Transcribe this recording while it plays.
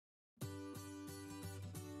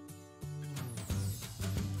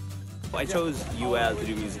I chose UL to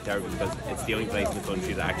do music therapy because it's the only place in the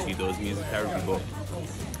country that actually does music therapy. But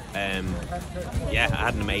yeah, I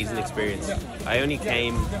had an amazing experience. I only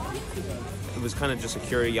came, it was kind of just a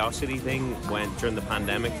curiosity thing when during the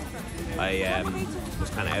pandemic I was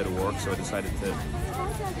kind of out of work, so I decided to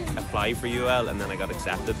apply for UL, and then I got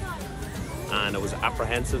accepted. And I was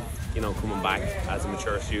apprehensive, you know, coming back as a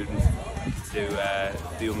mature student to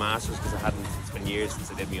do a master's, because it's been years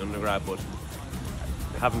since I did my undergrad, but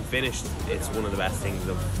having finished, it's one of the best things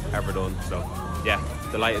I've ever done. So yeah,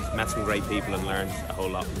 delighted, met some great people and learned a whole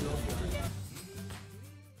lot.